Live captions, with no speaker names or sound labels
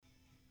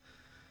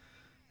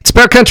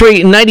Bear Country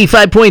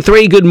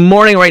 95.3. Good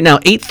morning right now,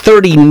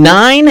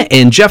 8:39.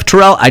 And Jeff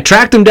Terrell, I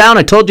tracked him down.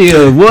 I told you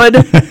I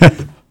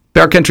would.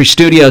 Bear Country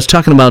Studios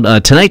talking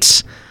about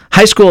tonight's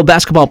high school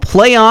basketball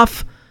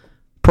playoff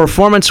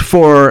performance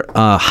for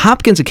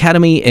Hopkins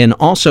Academy, and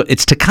also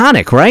it's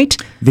Taconic, right?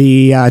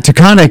 The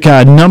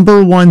Taconic,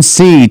 number one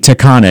seed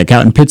Taconic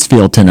out in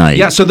Pittsfield tonight.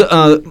 Yeah, so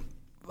the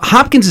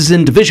Hopkins is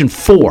in Division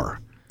 4.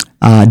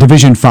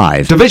 Division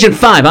 5. Division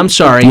 5, I'm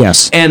sorry.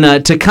 Yes. And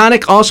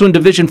Taconic also in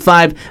Division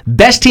 5.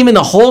 Best team in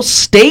the whole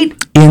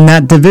state? In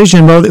that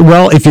division,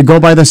 well, if you go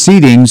by the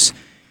seedings,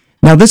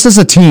 now this is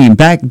a team,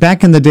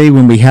 back in the day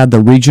when we had the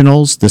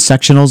regionals, the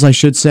sectionals, I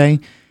should say,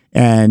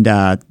 and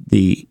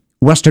the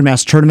Western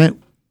Mass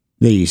Tournament,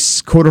 the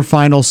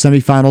quarterfinals,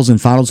 semifinals,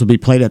 and finals will be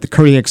played at the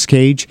Curry Hicks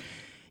Cage.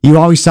 You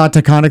always saw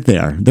Taconic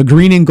there. The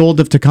green and gold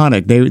of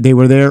Taconic, they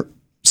were there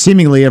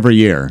seemingly every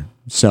year.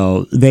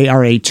 So they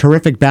are a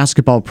terrific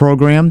basketball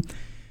program.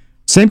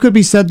 Same could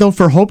be said, though,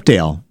 for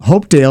Hopedale.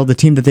 Hopedale, the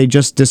team that they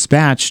just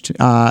dispatched,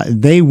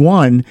 they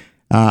won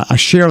a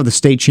share of the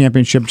state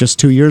championship just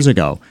 2 years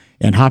ago.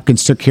 And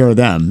Hopkins took care of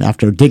them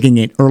after digging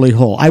an early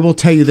hole. I will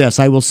tell you this.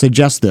 I will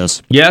suggest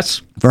this.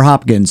 Yes. For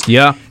Hopkins.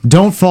 Yeah.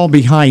 Don't fall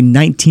behind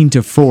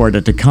 19-4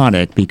 to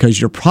Taconic,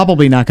 because you're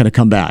probably not going to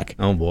come back.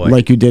 Oh, boy.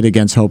 Like you did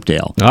against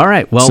Hopedale. All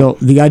right. Well, so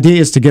the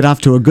idea is to get off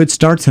to a good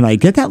start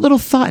tonight. Get that little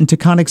thought in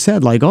Taconic's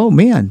head, like, oh,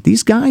 man,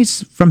 these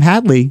guys from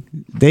Hadley,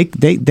 they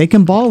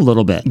can ball a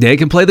little bit. They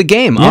can play the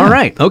game. Yeah. All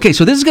right. Okay,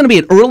 so this is going to be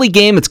an early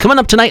game. It's coming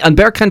up tonight on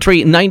Bear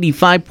Country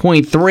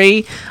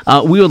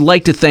 95.3. We would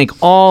like to thank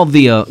all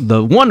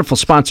the wonderful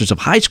sponsors of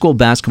high school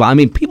basketball. I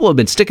mean, people have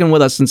been sticking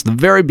with us since the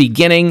very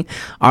beginning.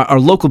 Our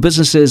local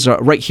businesses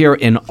are right here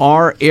in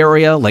our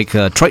area, like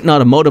Triton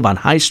Automotive on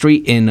High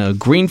Street in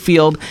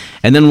Greenfield.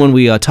 And then when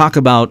we talk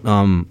about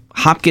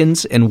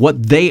Hopkins and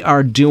what they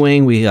are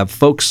doing, we have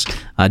folks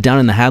down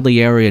in the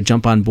Hadley area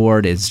jump on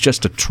board. It's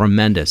just a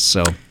tremendous.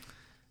 So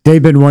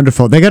they've been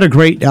wonderful. They got a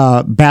great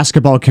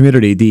basketball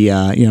community.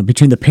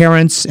 Between the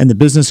parents and the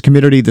business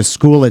community, the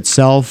school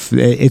itself,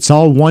 it's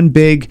all one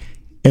big,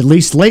 at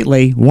least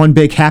lately, one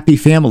big happy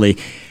family.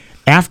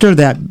 After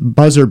that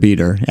buzzer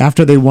beater,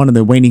 after they won in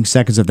the waning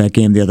seconds of that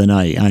game the other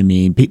night, I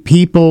mean,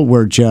 people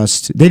were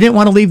just, they didn't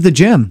want to leave the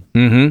gym.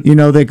 Mm-hmm. You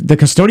know, the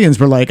custodians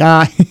were like,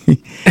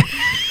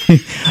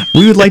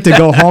 we would like to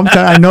go home.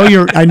 I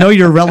know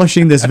you're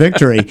relishing this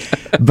victory,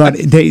 but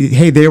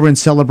they were in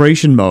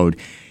celebration mode.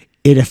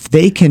 If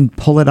they can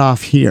pull it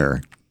off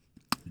here,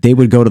 they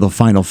would go to the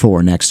Final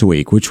Four next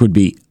week, which would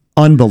be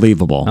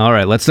unbelievable. All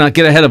right, let's not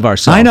get ahead of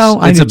ourselves. I know.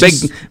 It's a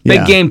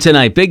big game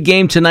tonight. Big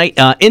game tonight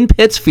in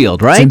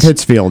Pittsfield, right? It's in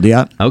Pittsfield,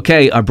 yeah.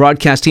 Okay, our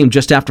broadcast team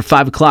just after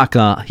 5 o'clock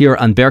here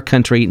on Bear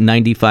Country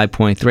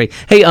 95.3.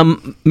 Hey,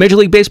 Major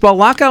League Baseball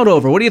lockout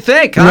over. What do you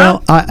think,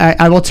 huh? Well,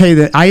 I will tell you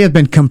that I have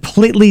been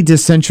completely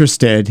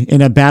disinterested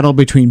in a battle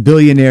between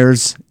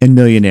billionaires and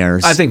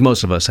millionaires. I think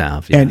most of us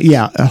have.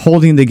 Yes. And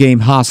holding the game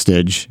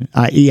hostage.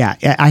 I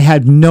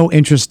had no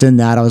interest in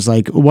that. I was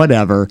like,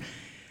 whatever.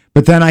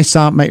 But then I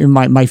saw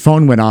my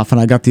phone went off and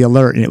I got the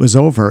alert and it was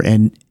over,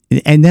 and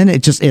then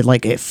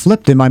it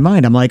flipped in my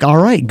mind. I'm like, all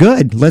right,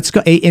 good, let's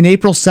go. In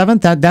April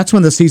 7th, that's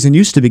when the season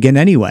used to begin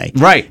anyway.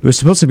 Right. It was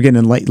supposed to begin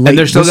in late. And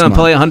they're still going to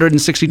play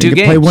 162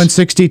 games. Play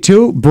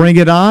 162. Bring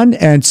it on,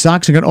 and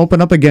Sox are going to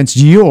open up against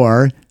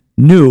your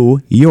New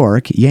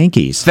York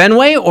Yankees.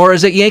 Fenway, or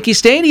is it Yankee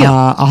Stadium?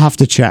 I'll have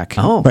to check.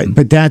 Oh.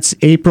 But that's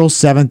April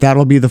 7th.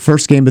 That'll be the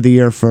first game of the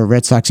year for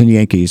Red Sox and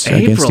Yankees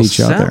against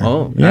each other.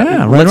 Oh,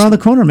 yeah, right around the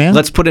corner, man.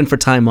 Let's put in for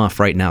time off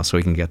right now so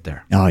we can get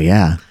there. Oh,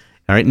 yeah.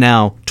 All right,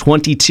 now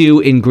 22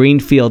 in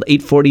Greenfield,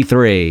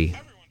 8:43.